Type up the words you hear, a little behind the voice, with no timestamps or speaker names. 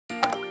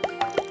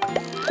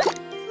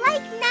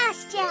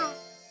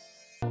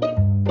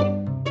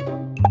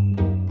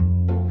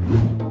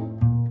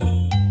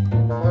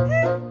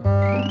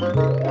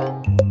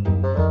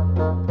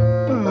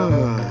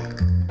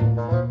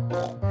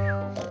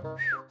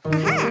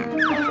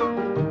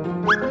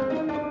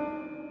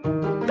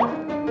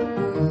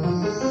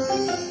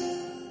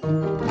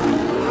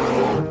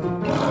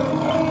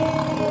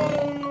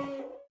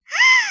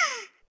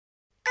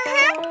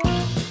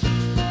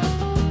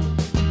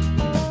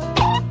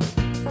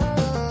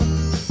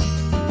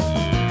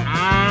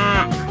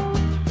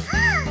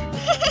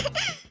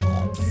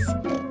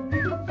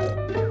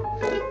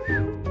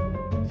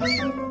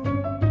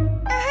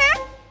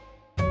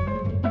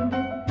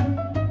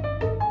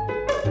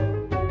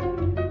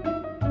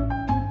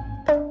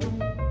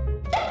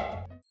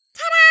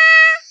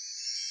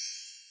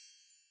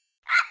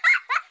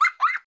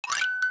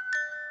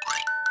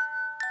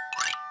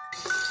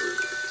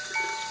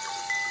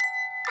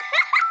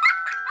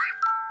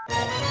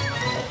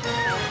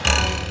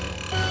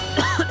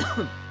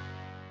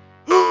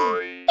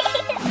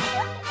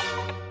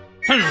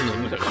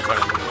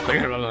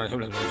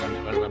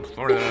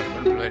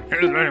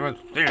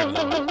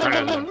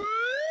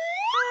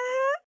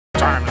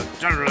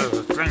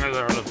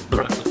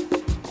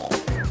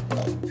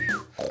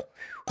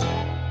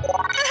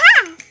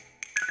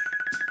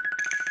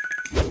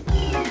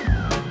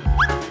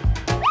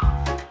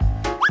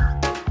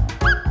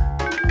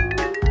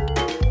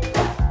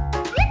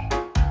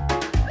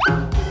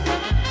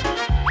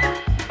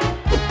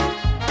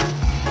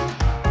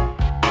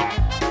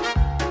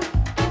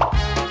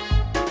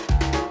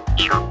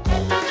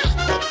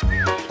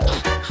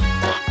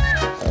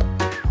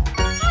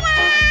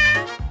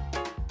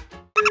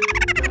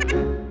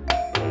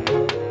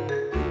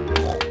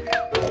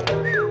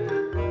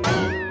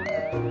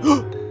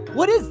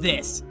What is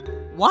this?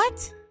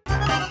 What?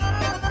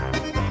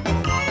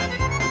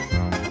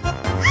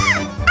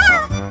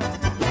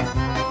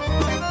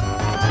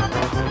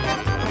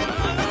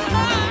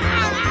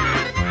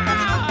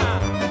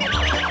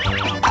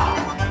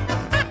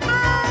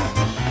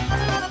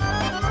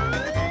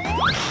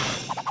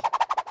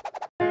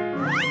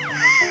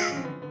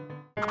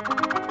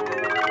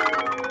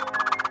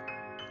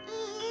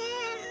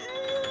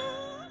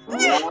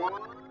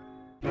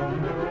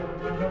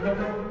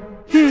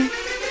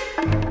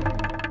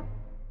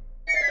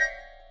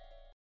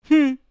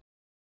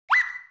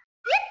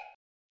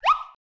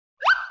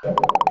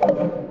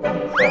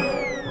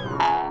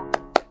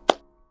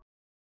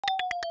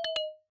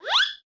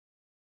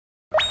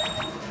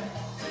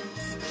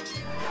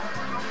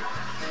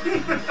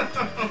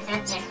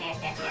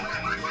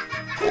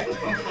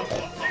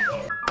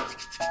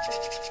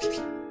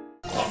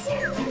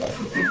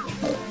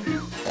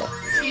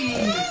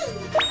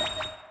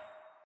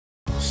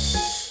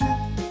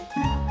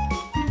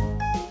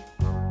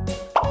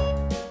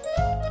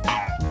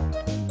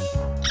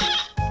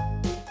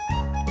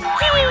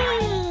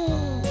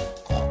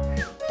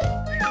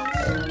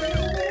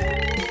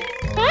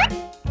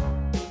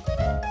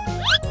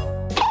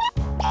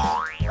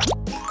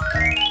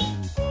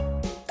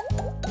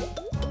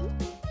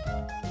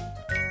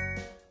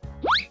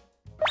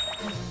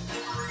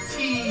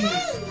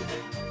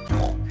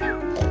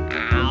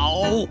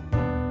 Ow!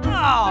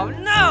 Oh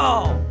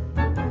no!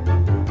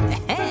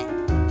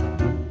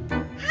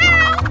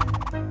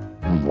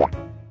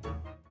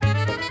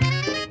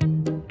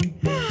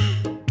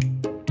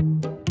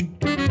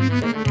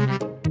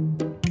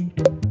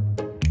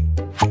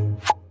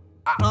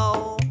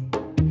 Uh-oh.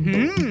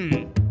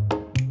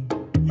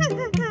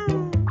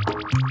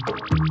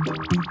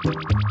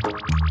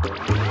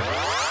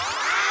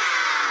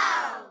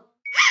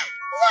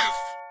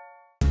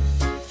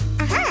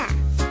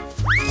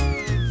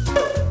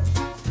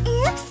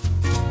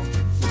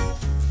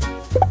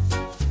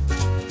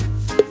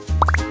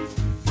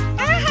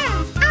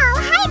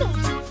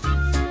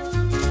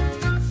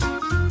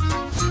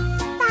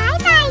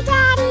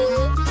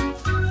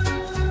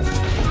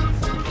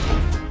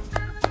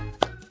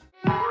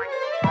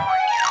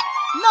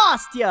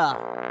 Nastya!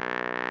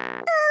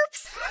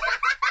 Oops!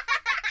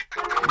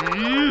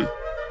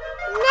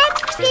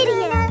 Next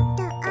video!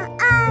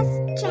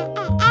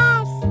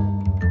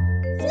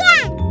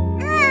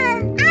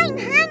 I'm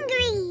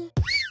hungry!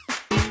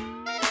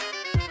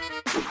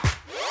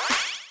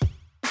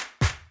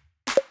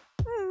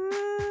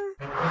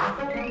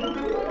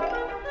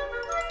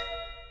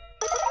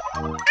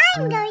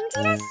 I'm going to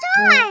the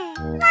store!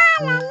 La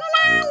la la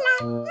la la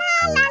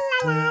la la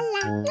la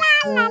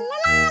la la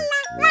la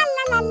la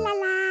la la la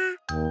la.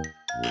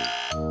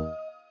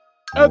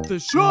 At the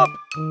shop,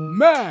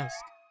 mask.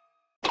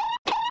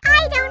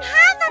 I don't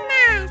have a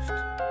mask.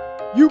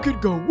 You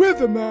could go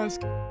with a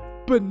mask,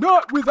 but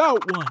not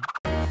without one.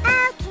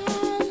 Okay.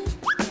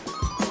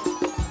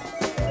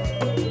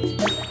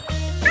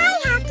 I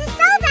have to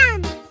sew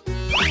them.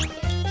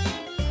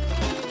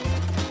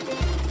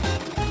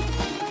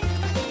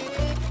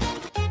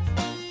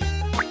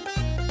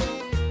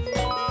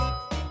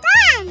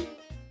 Done.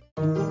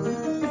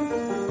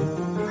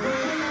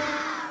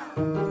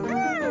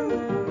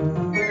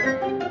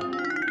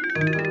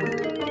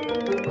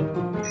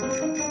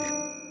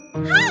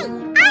 Hey,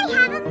 I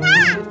have a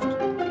mask!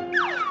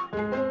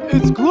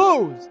 It's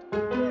closed.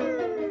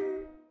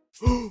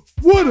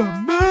 What a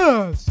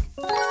mask!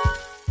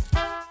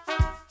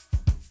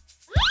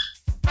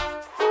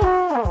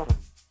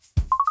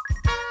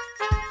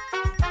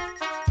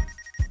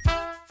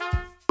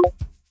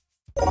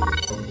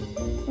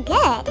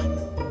 Good.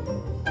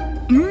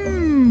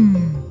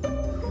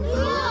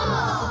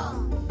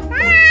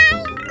 Bye!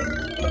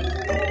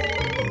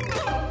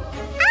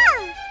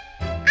 Oh!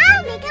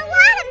 I'll make a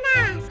lot of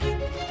masks!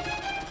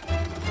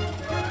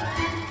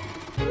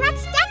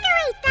 Let's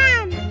decorate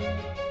them!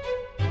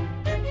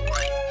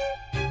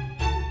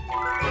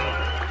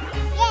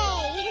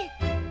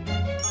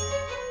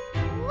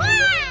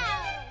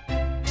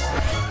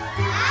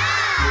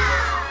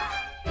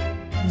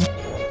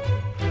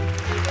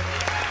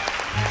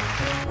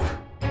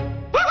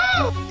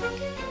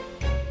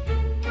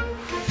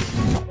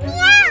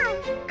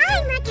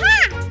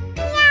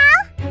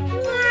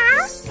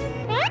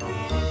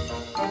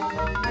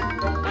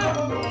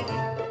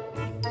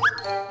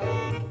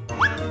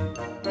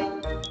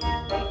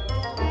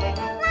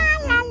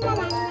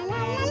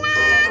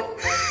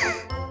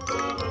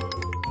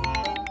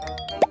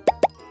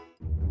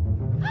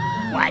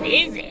 What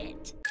is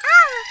it?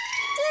 Oh,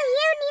 do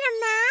you need a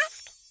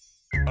mask?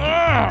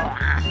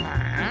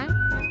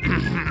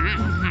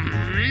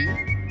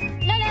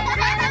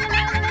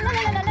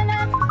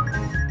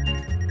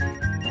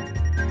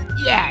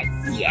 Yes,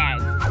 yes.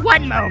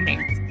 One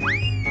moment.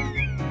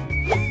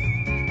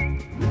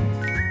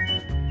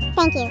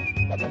 Thank you.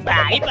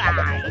 Bye-bye.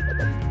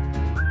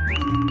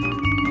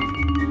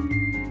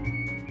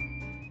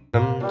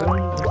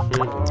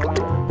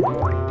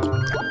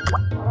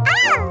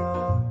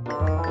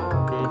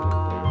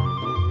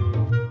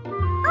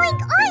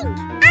 Oink, oink!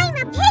 I'm a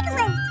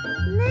piglet!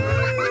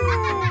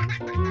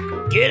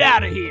 Moo! Get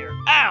out of here.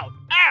 Out,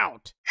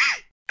 out.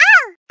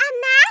 Oh, a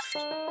mask?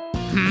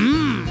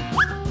 Hmm.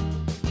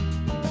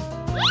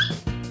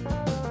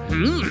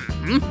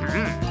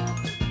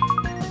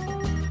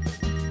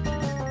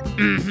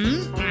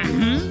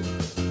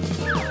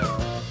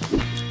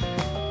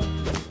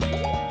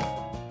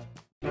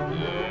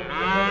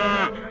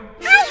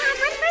 I have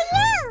one for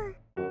you!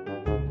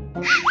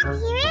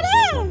 Here it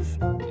is!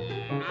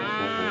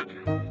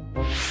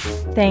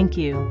 Thank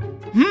you.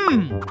 Oh,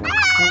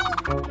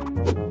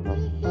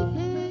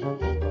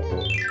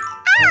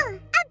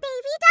 a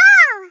baby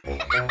doll!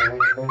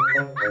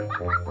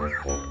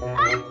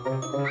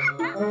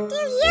 Do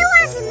you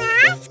want a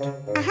mask?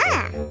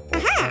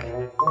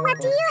 What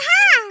do you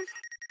have?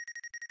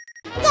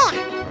 Yeah!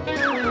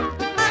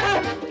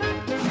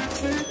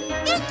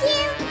 Thank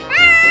you!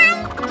 Bye!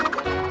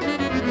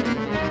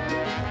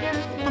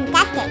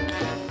 Fantastic!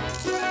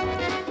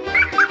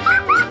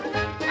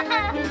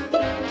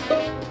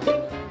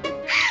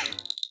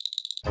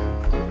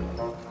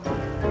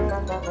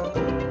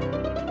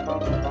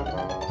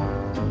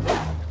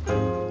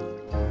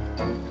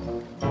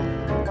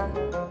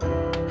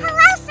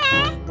 Hello, sir!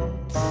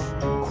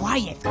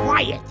 Quiet,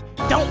 quiet.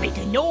 Don't make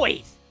a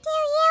noise. Do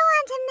you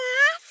want a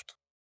mask?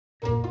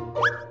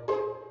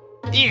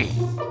 Ugh.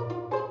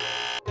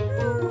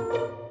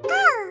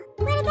 Oh,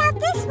 what about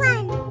this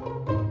one?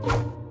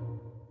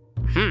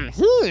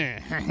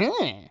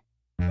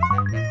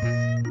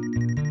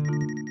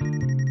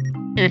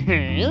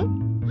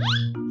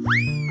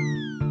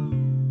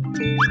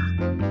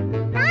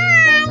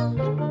 Bye!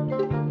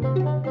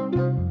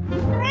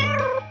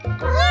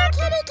 Here,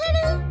 kitty,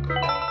 kitty!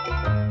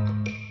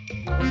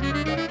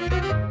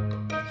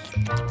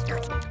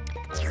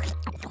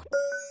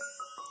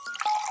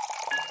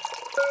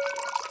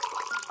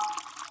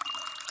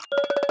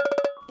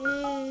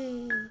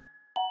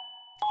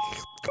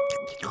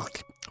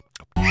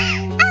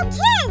 Oh,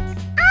 kids!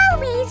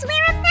 Always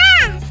wear a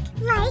mask!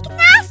 Like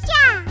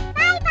Nastya!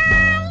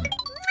 Bye-bye!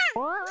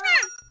 Mwah,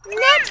 mwah.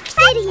 Next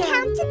video!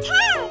 Count to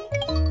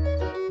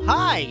 10!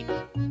 Hi.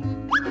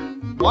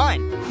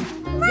 1,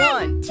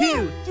 1,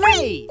 2,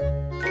 3.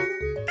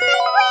 I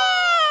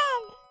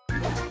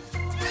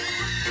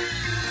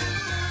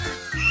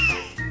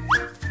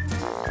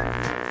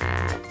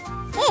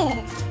win!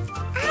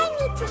 I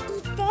need to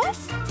eat this.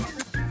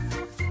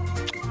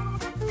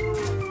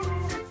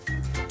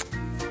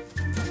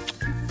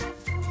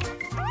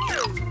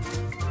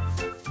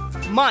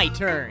 My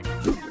turn.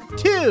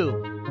 2.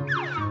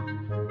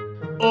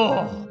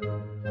 Oh.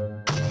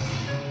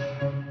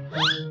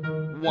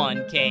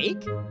 1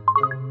 cake.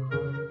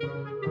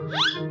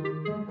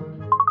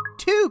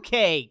 2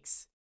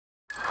 cakes.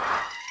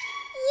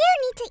 You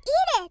need to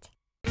eat it.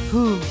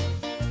 Whew.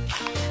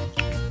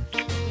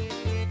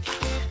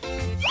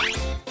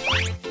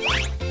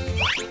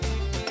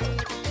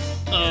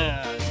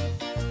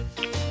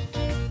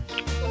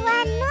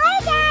 One more,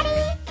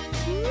 Daddy.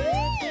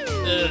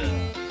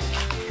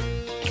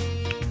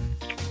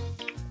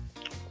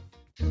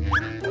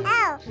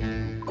 Oh.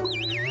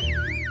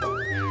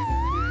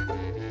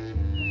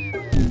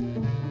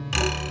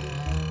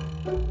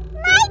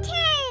 My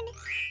turn.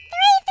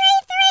 3, 3,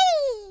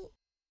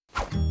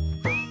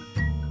 3.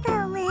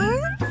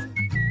 Balloons?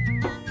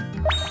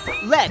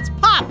 Let's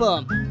pop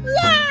them.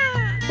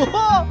 Yeah.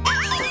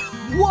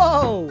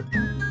 Whoa.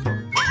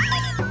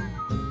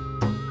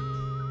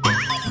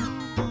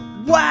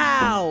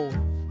 Wow.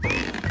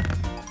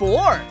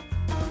 4.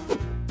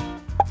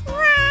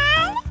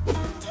 1,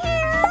 2,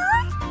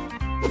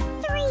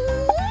 3,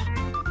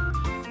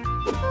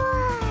 4.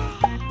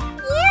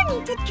 You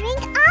need to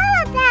drink all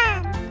of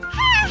them.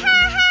 Ha ha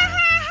ha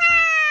ha ha.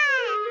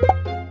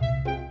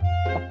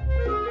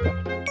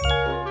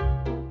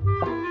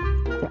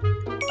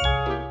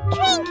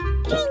 Drink,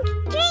 drink,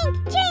 drink,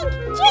 drink,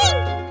 drink.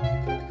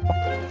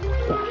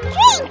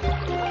 Drink.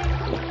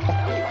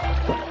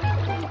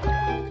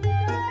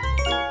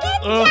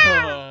 Good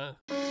job.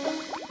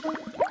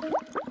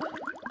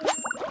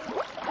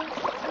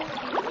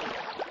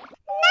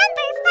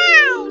 Number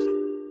 5.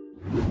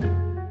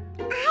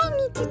 I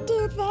need to do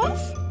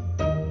this.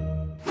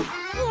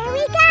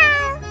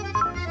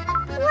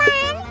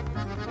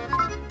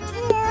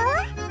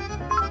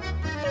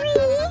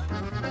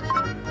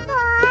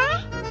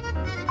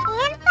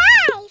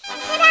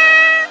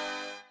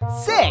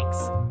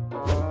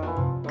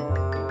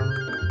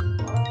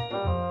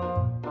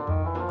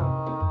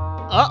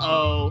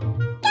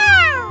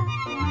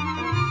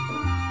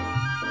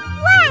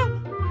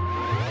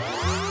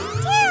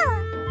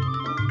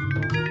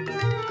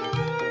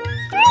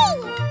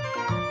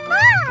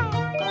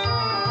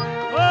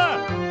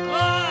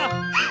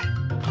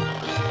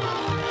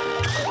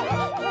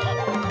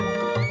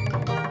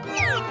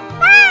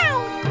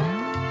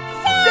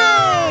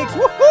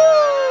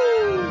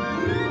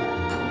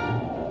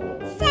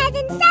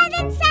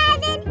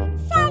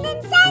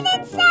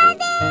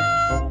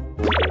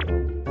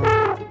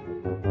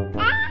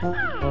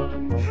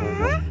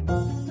 Huh?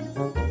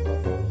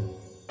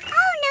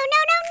 Oh, no, no,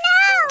 no, no!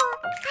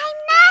 I'm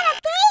not a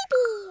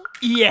baby!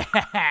 Yeah!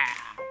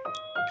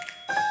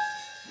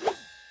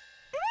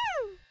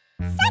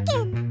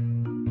 Second!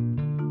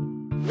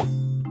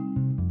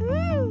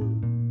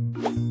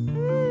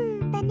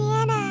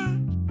 Banana!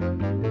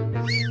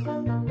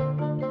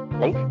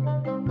 Bleh.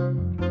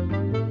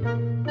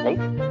 Bleh.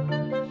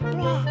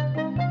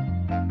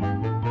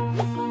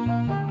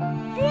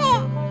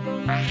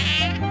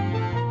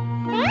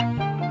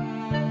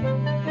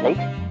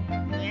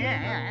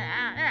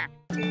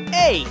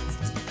 8!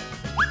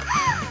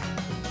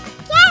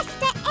 Yes,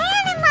 the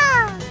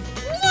animals!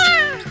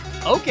 Meow!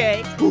 Okay.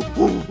 I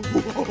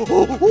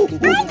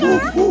know!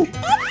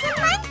 It's a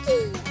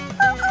monkey!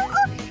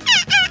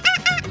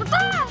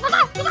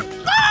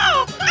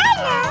 I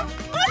know!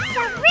 It's a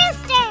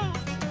rooster!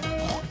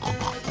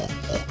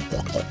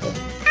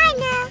 I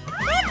know!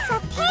 It's a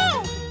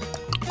pig!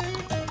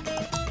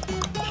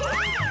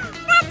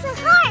 That's a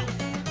horse!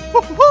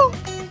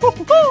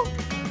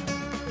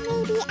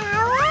 Maybe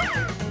owl?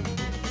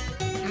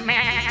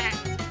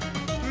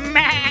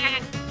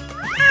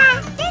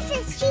 This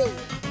is sheep!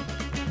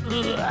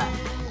 Maybe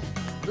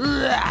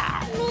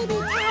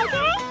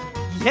tiger?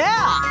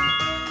 Yeah!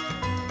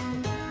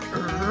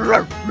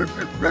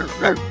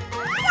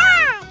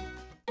 Dog!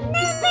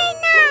 Number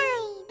 9!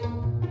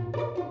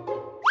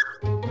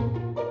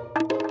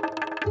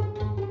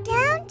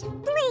 Don't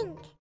blink!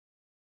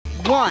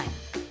 1,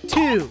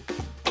 2,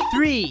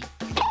 3,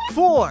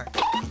 4,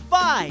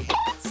 5,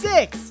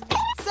 6,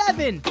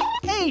 7,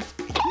 8,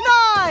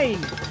 9!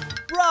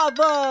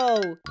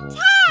 Bravo!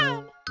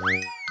 10!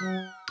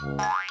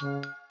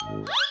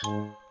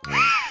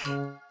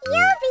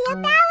 You'll be a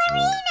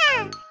ballerina!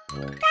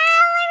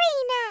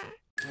 Ballerina!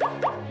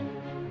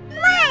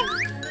 1,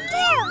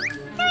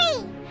 2,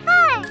 3,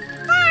 4,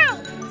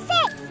 5,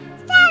 6,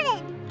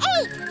 7,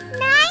 8,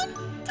 9,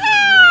 10!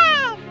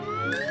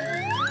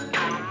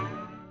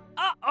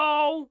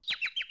 Uh-oh!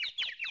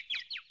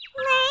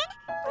 Learn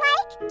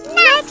like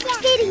Nastya!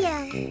 Video!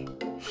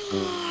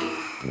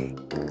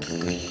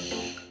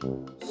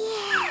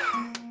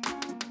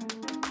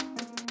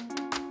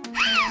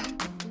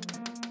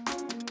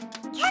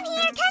 Come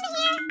here, come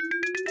here!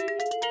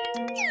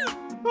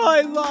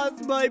 I lost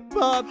my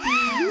puppy!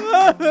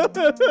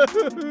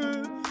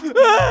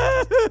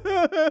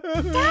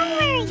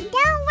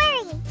 Don't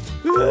worry!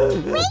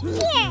 Wait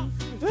here!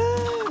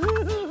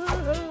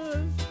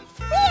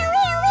 Wheel,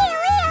 wheel, wheel,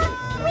 wheel!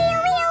 Wheel,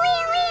 wheel,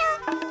 wheel, wheel!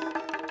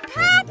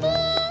 Puppy!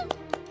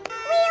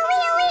 Wheel,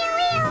 wheel, wheel,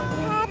 wheel!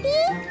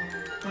 Puppy!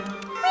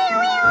 Wheel,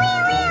 wheel,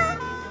 wheel, wheel!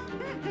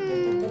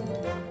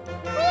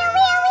 Wheel,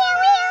 wheel, wheel,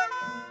 wheel!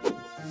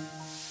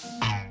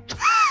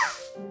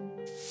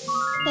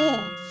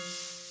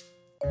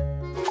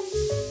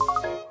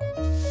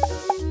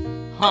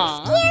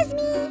 Huh? Excuse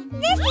me!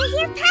 This is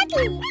your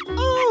puppy!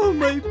 Oh,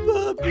 my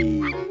puppy!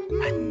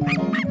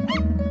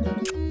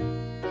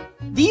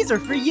 These are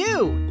for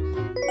you!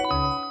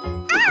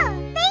 Oh,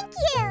 thank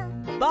you!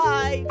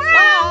 Bye!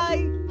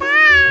 Bye!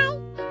 Bye!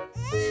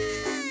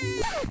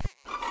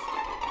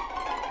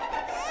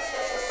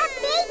 A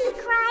baby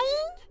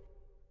crying?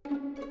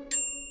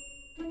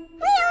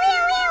 Wheel,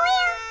 wheel, wheel,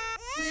 wheel!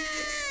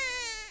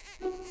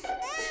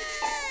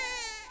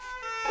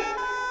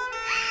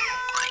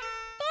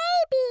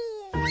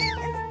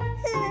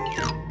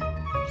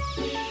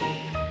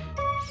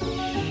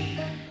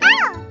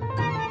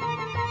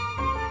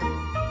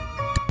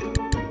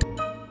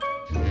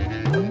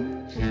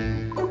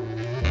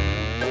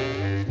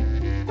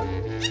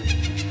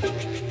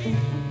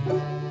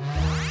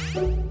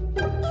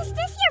 Is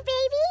this your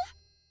baby?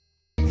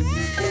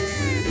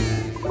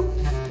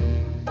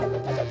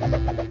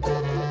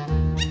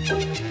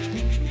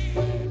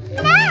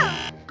 No!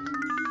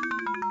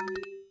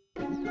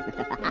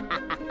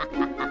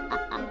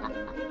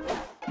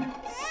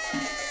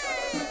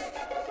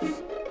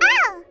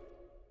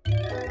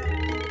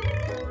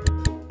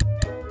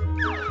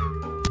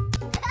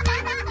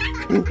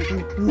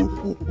 Oh!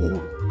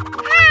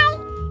 Hi!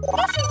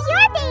 This is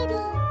your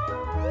baby!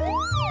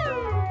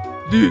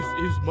 This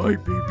is my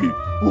baby.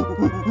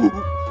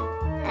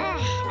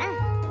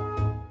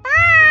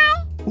 Bye!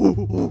 Oh!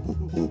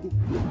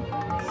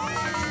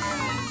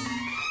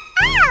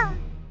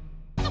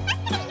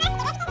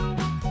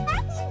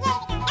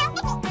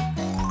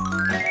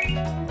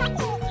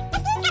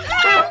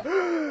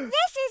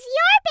 This is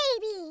your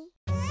baby!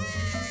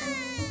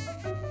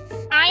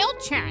 I'll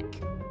check.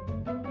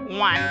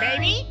 1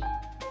 baby,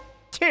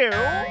 2,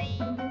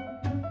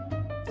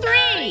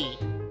 3,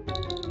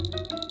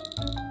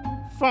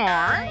 4,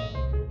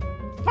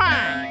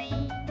 5,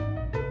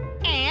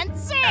 and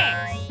 6.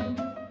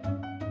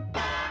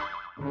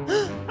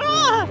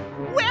 Ah,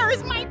 where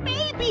is my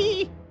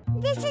baby?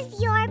 This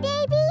is your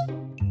baby?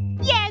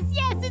 Yes,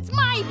 it's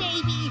my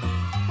baby.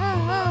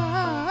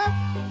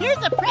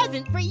 Here's a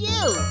present for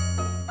you.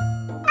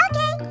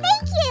 Okay,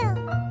 thank you!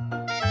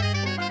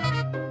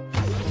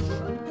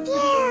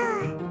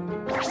 Phew!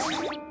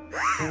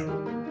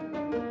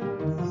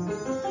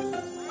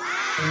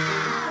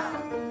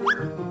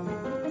 Wow!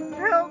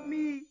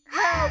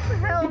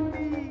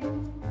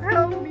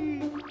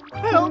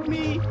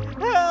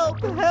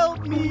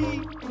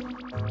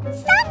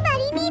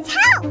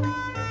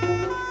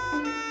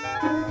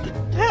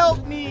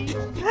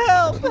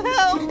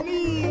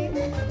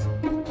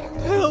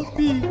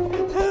 me!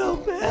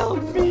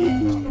 Help me!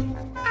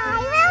 I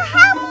will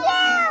help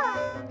you!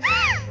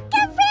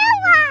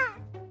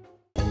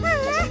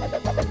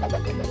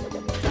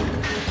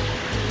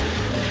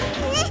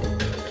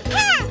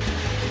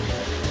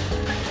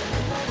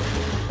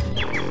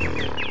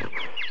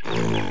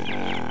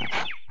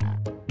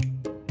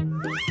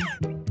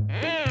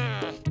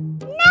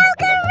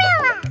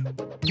 Gorilla!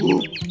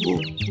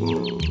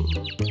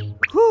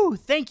 Whew,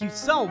 thank you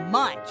so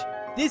much.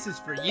 This is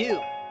for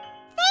you.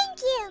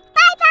 Thank you.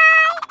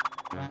 Bye-bye.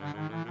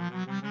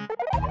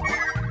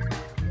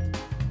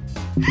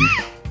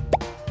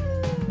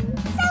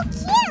 So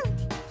cute.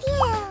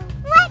 Phew.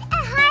 What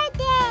a hard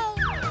day.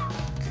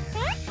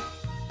 Phew.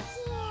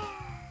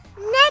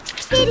 Next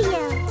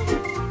video.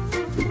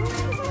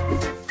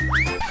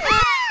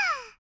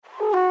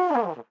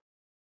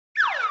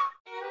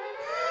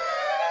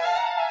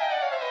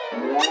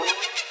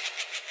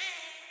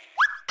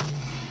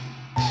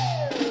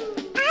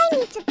 I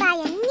need to buy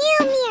a new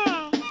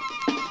mirror.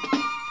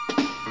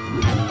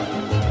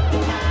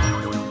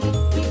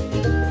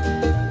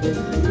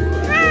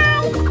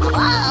 Hi.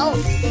 Whoa.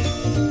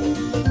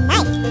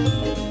 Nice.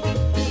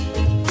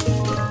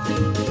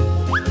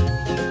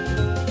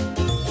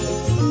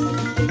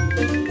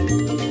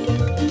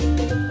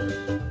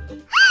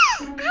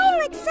 I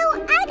look so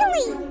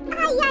ugly.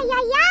 Ay, ay,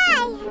 ay,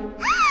 ay.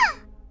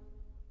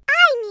 I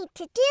need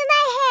to do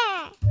my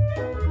hair.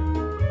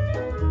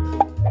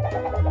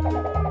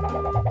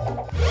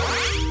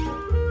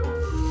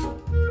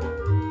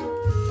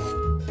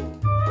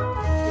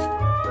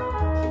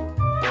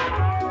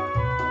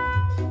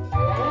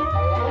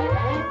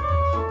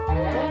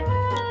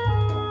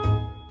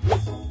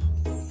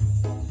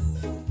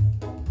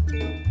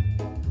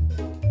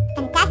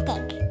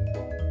 Fantastic.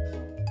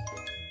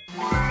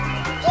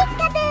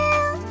 Peekaboo.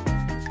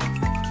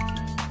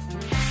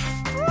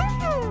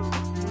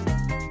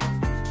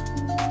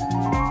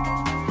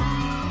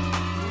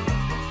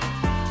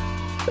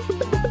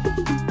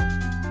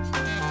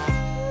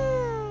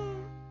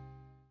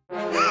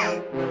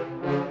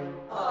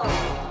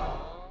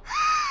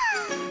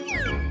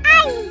 I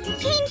need to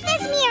change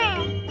this mirror.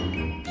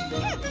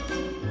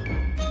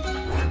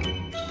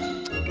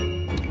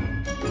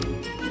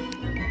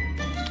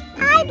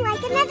 I'd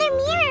like another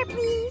mirror,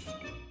 please.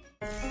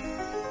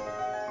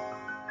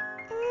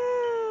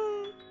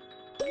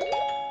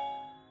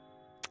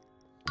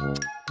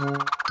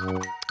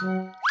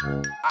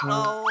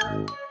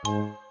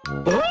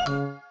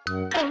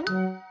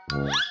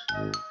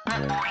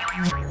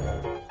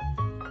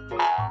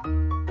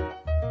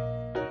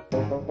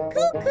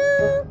 Cuckoo.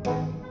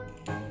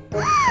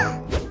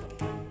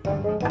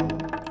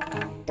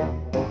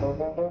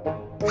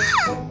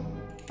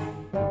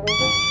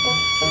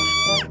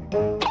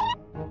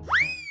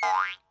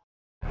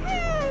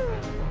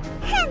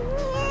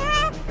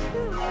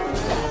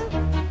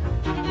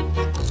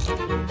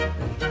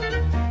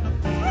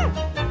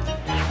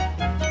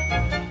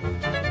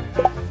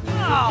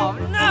 Oh,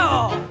 no!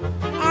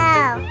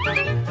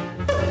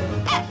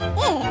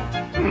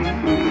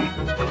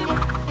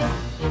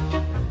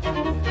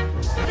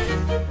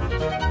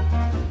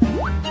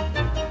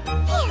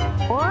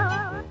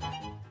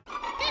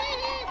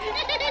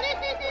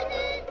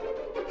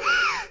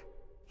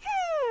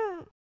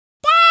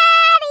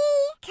 Daddy,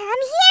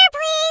 come here,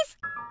 please.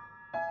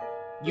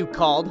 You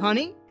called,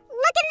 honey?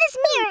 Look in this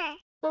mirror.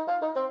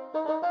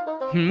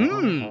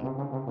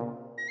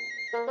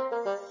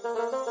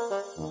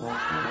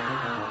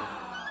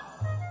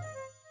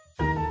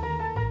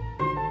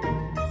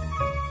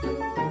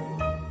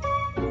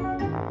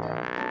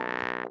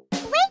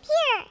 Wait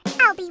here.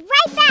 I'll be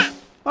right back.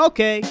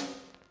 Okay.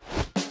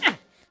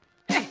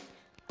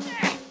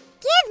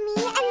 Give me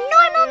a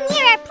normal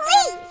mirror,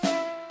 please.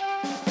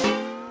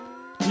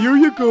 Here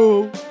you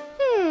go.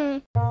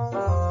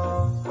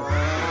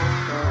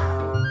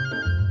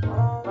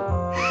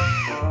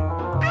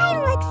 I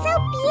look so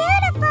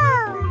beautiful.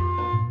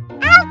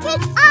 I'll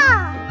take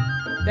all.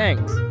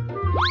 Thanks.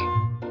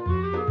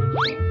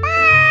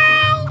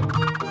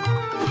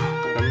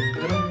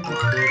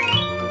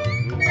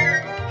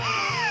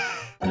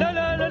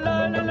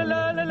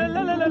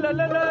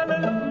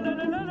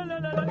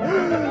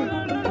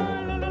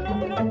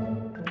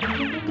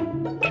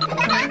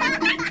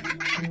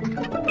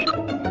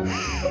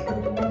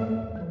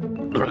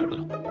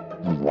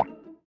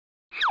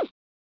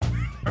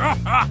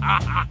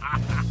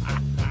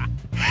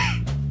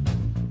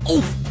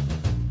 Oof.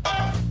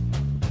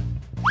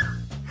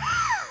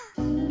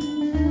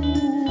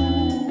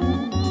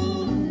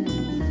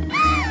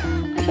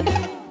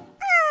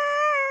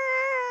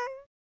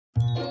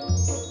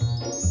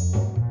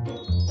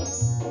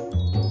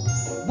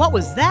 What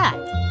was that?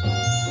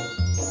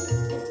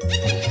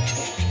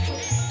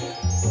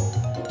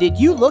 Did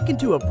you look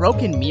into a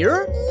broken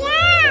mirror?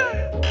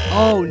 Yeah.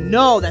 Oh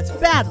no, that's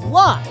bad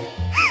luck.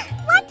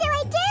 What do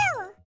I do?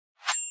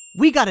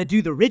 We gotta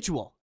do the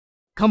ritual.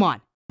 Come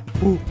on.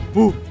 Ooh,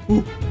 ooh,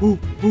 ooh, ooh,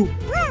 ooh.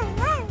 Whoa,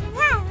 whoa,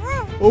 whoa,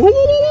 whoa. Oh!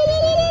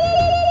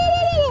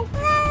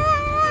 Whoa,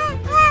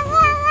 whoa,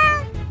 whoa,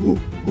 whoa. Ooh,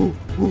 ooh,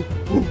 ooh,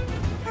 ooh.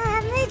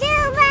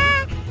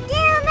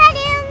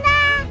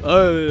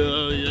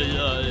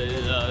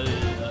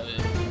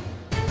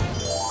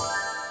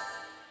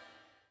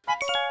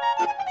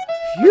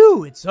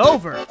 It's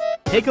over.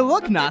 Take a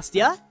look,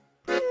 Nastya.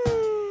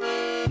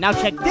 Now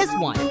check this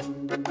one.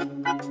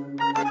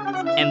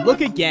 And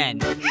look again.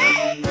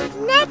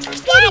 Next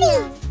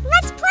video.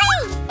 Let's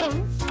play.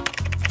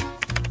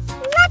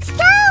 Let's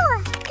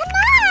go. Come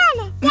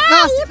on.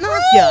 Daddy,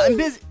 Nastya, I'm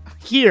busy.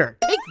 Here,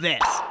 take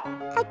this.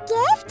 A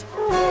gift?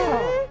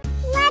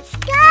 Let's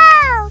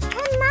go.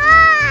 Come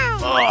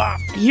on.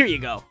 Here you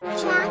go.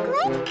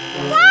 Chocolate?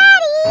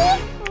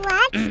 Daddy,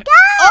 let's go.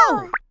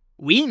 Oh!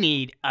 We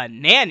need a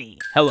nanny.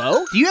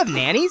 Hello? Do you have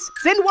nannies?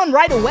 Send one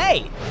right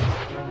away.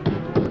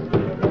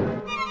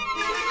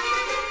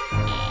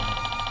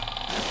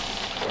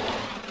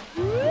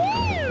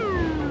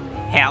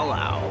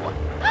 Hello.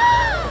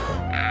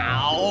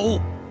 Ow.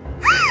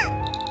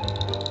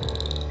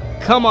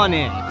 Come on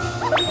in.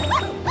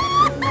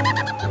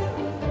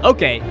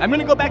 Okay, I'm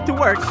gonna go back to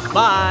work.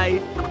 Bye.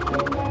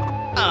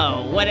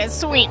 Oh, what a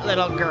sweet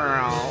little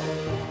girl.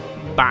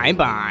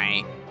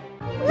 Bye-bye.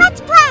 Let's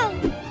play.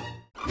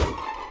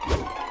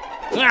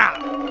 Ah.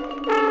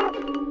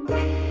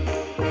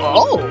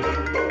 Oh.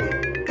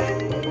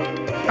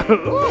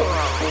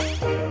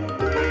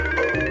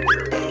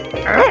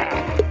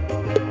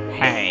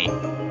 Hey.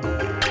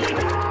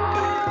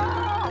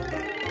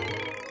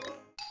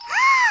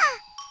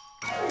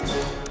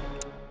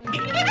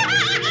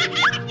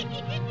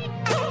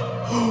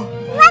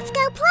 Let's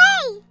go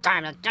play.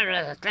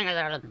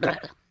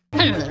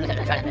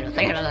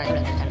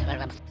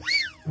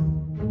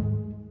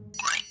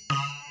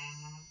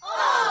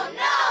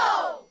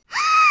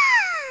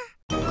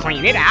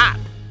 Clean it up.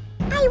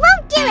 I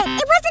won't do it.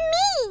 It wasn't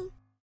me.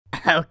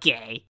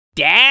 Okay.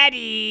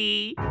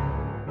 Daddy.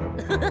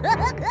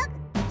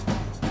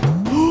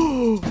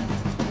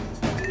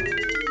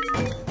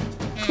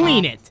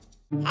 Clean it.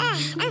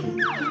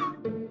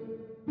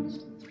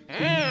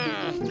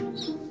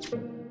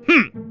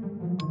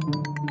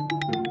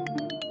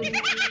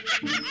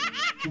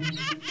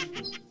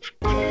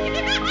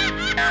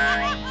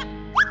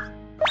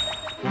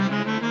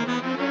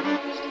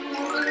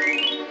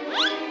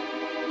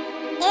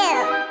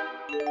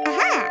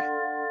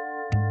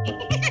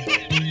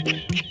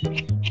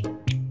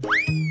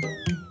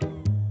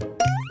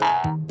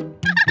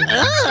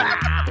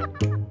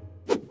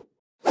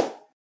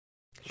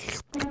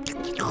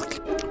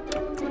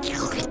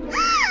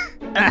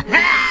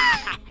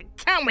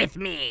 Come with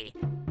me.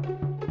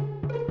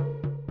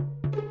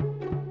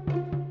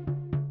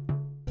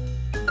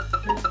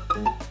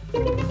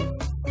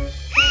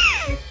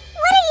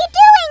 What are you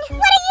doing?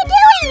 What are you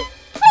doing?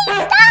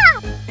 Please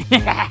stop.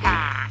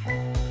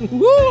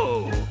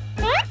 Woo!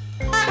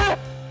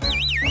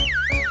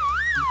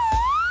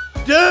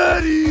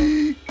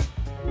 Daddy!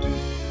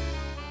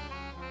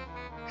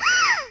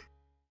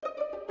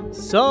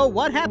 So,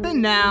 what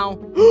happened now?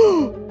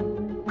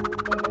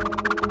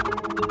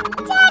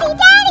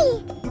 Daddy!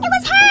 It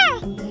was her!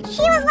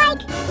 She was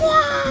like,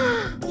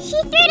 yeah! She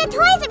threw the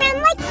toys around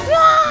like,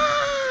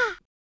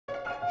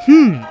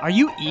 yeah! Are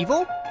you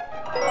evil?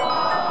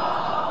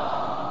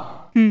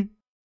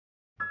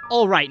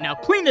 All right, now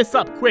clean this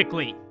up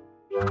quickly.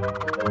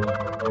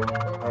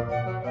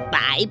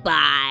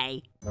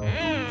 Bye-bye.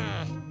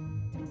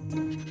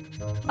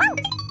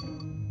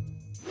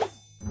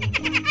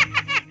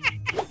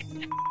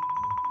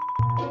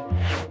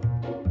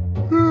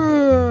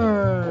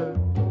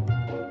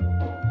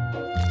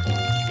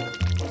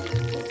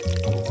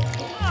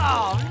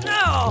 Oh,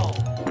 no!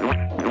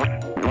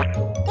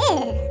 Ew.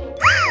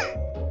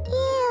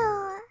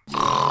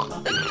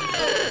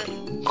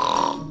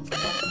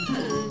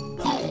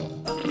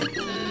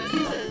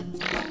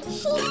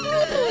 She's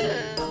sleeping.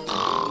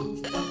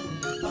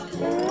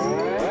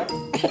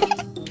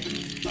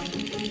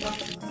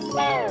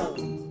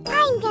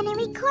 I'm gonna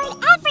record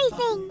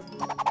everything.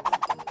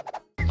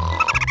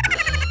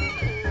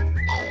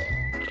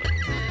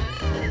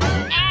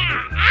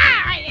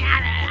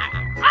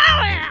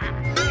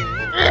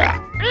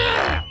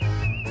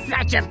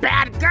 Such a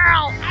bad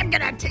girl! I'm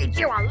gonna teach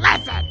you a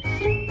lesson!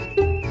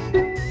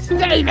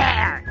 Stay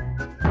there!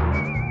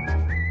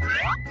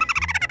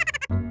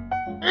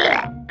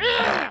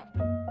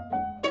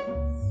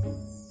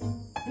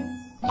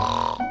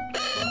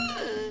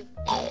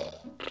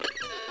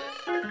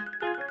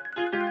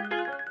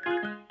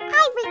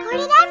 I've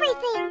recorded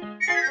everything.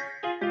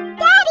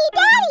 Daddy!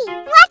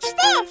 Watch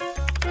this!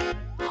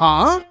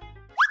 Huh?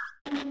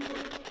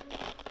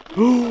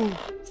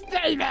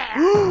 Stay there!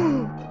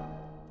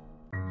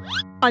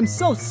 I'm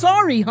so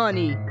sorry,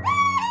 honey.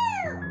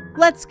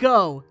 Let's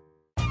go.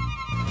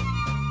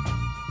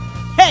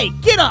 Hey,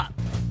 get up!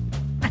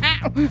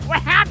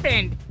 What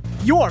happened?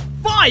 You're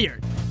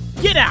fired!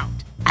 Get out!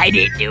 I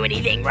didn't do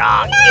anything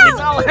wrong. No, It was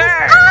all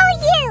her. all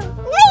you!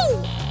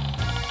 Leave!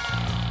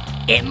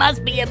 It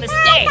must be a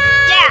mistake.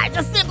 Bye-bye. Yeah, it's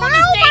a simple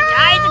mistake,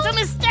 guys. It's a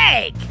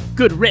mistake.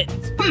 Good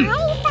riddance.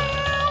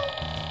 Bye-bye!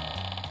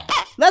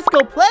 Let's go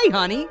play,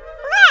 honey.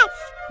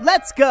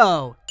 Let's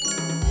go.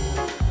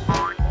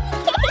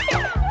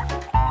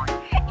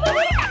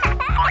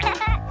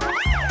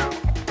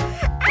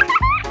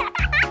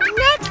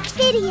 Next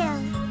video.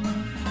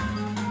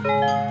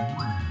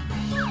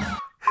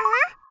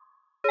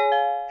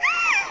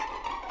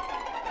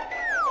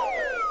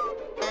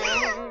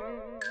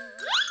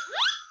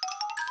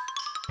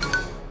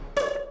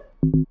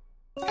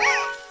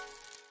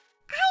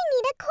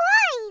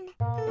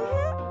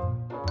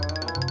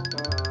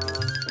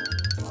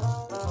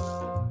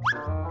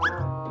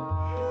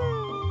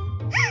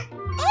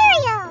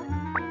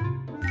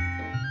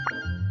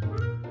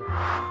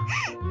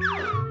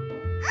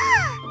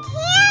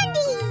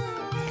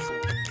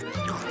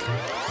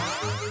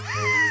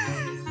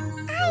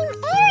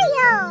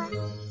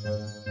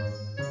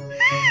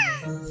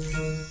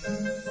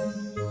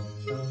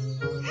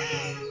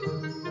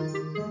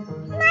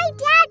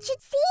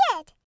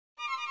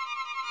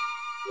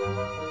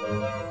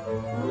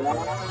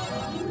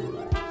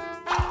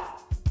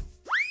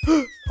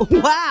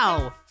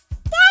 Wow!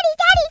 Daddy,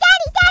 Daddy,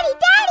 Daddy, Daddy,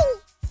 Daddy!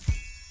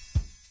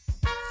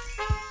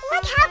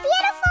 Look how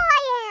beautiful I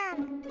am!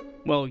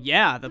 Well,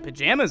 yeah, the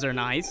pajamas are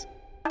nice.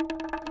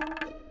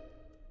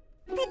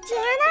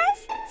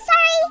 Pajamas?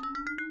 Sorry!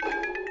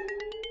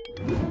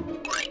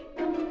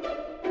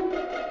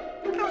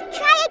 I'll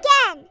try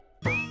again.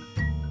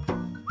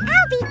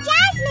 I'll be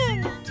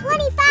Jasmine!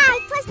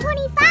 25 plus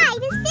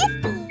 25 is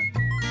 50.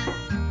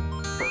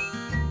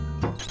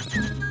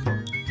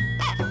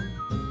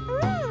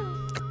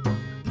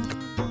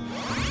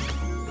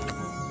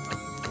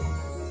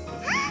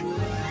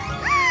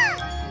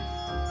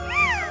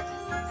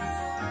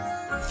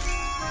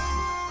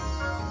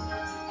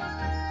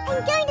 I'm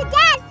going to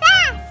Dad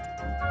fast!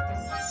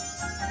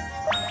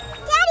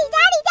 Daddy,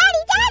 Daddy,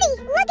 Daddy, Daddy!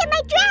 Look at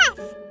my dress!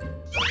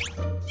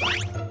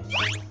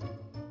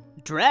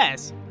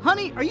 Dress?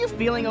 Honey, are you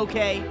feeling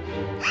okay?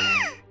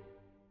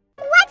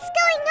 What's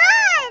going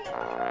on?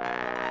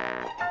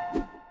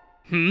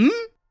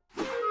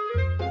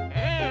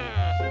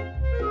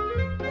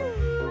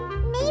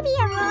 Maybe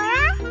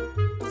Aurora?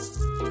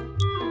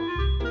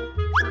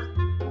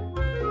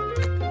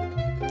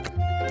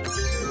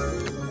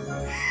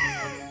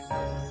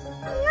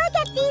 Look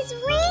at these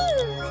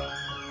rings!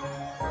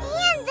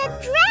 And the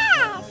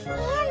dress!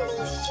 And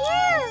these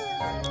shoes!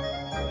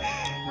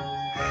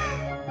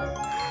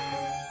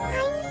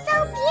 I'm so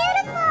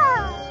beautiful!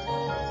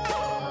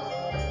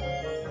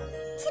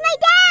 To my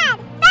dad!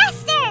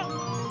 Faster!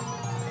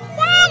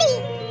 Daddy!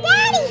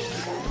 Daddy!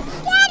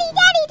 Daddy,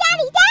 Daddy,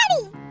 Daddy,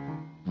 Daddy!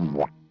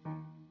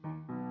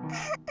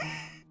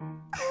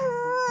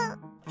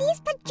 These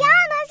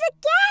pajamas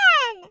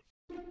again!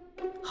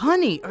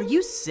 Honey, are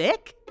you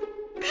sick?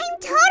 I'm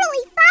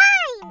totally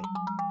fine!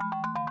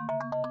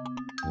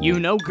 You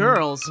know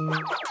girls.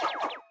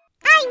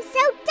 I'm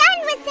so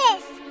done with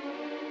this!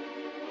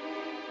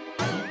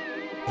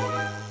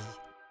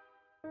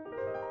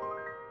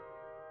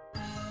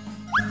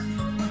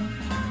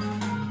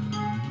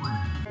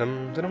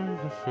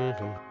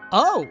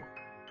 Oh!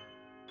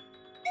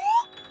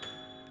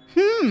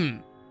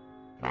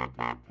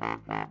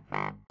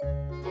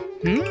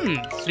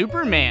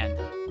 Superman.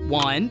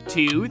 1,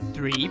 2,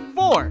 3,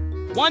 4.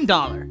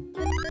 $1.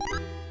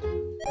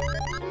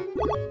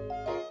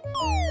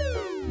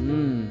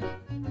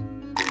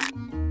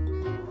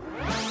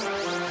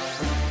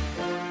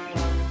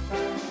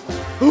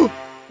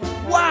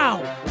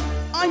 Wow!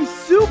 I'm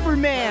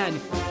Superman!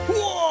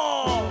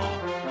 Whoa!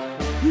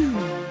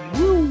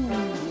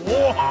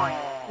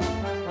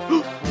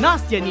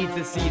 Nastya needs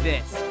to see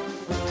this.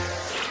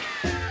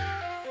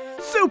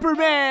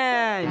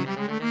 Superman!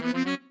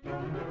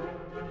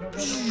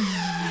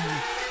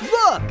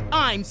 Look,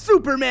 I'm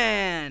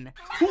Superman!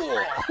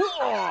 Belle?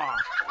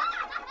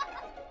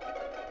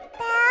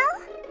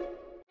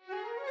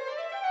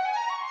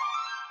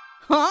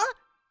 Huh?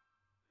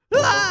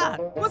 Ah!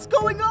 What's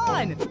going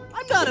on?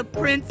 I'm not a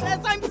princess,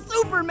 I'm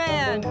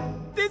Superman!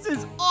 This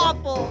is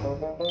awful!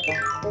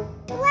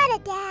 What a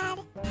dad.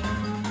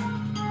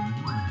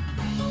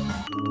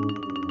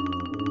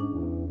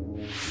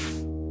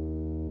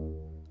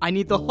 I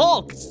need the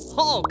Hulk!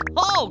 Hulk!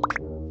 Hulk!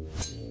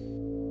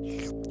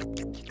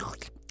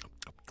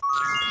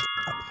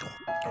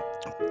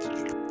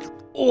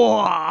 Oh,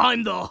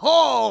 I'm the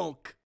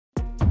Hulk!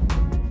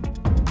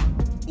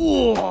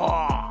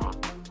 Whoa!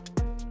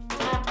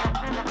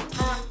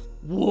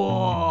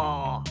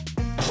 Whoa!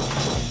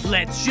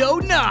 Let's show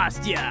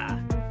Nastya!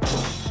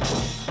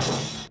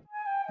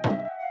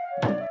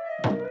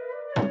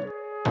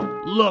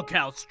 Look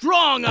how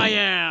strong I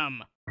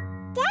am!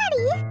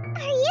 Daddy,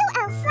 are you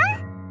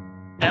Elsa?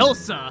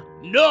 Elsa?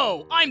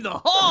 No, I'm the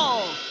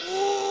Hulk!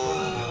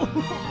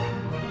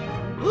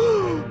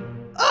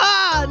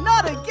 Ah,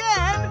 not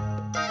again!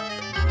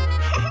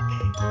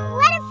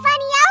 What a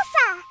funny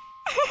Elsa!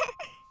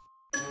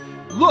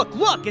 Look,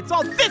 look, it's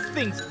all this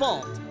thing's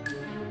fault!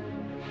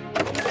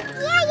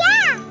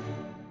 Yeah!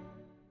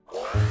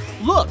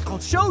 Look, I'll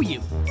show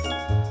you.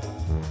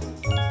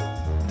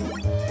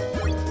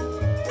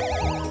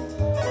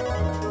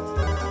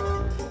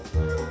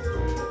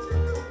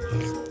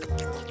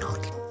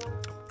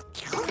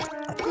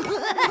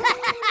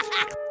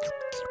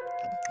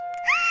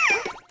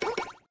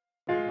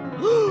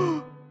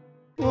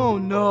 Oh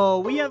no,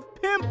 we have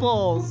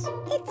pimples!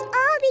 It's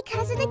all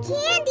because of the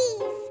candy.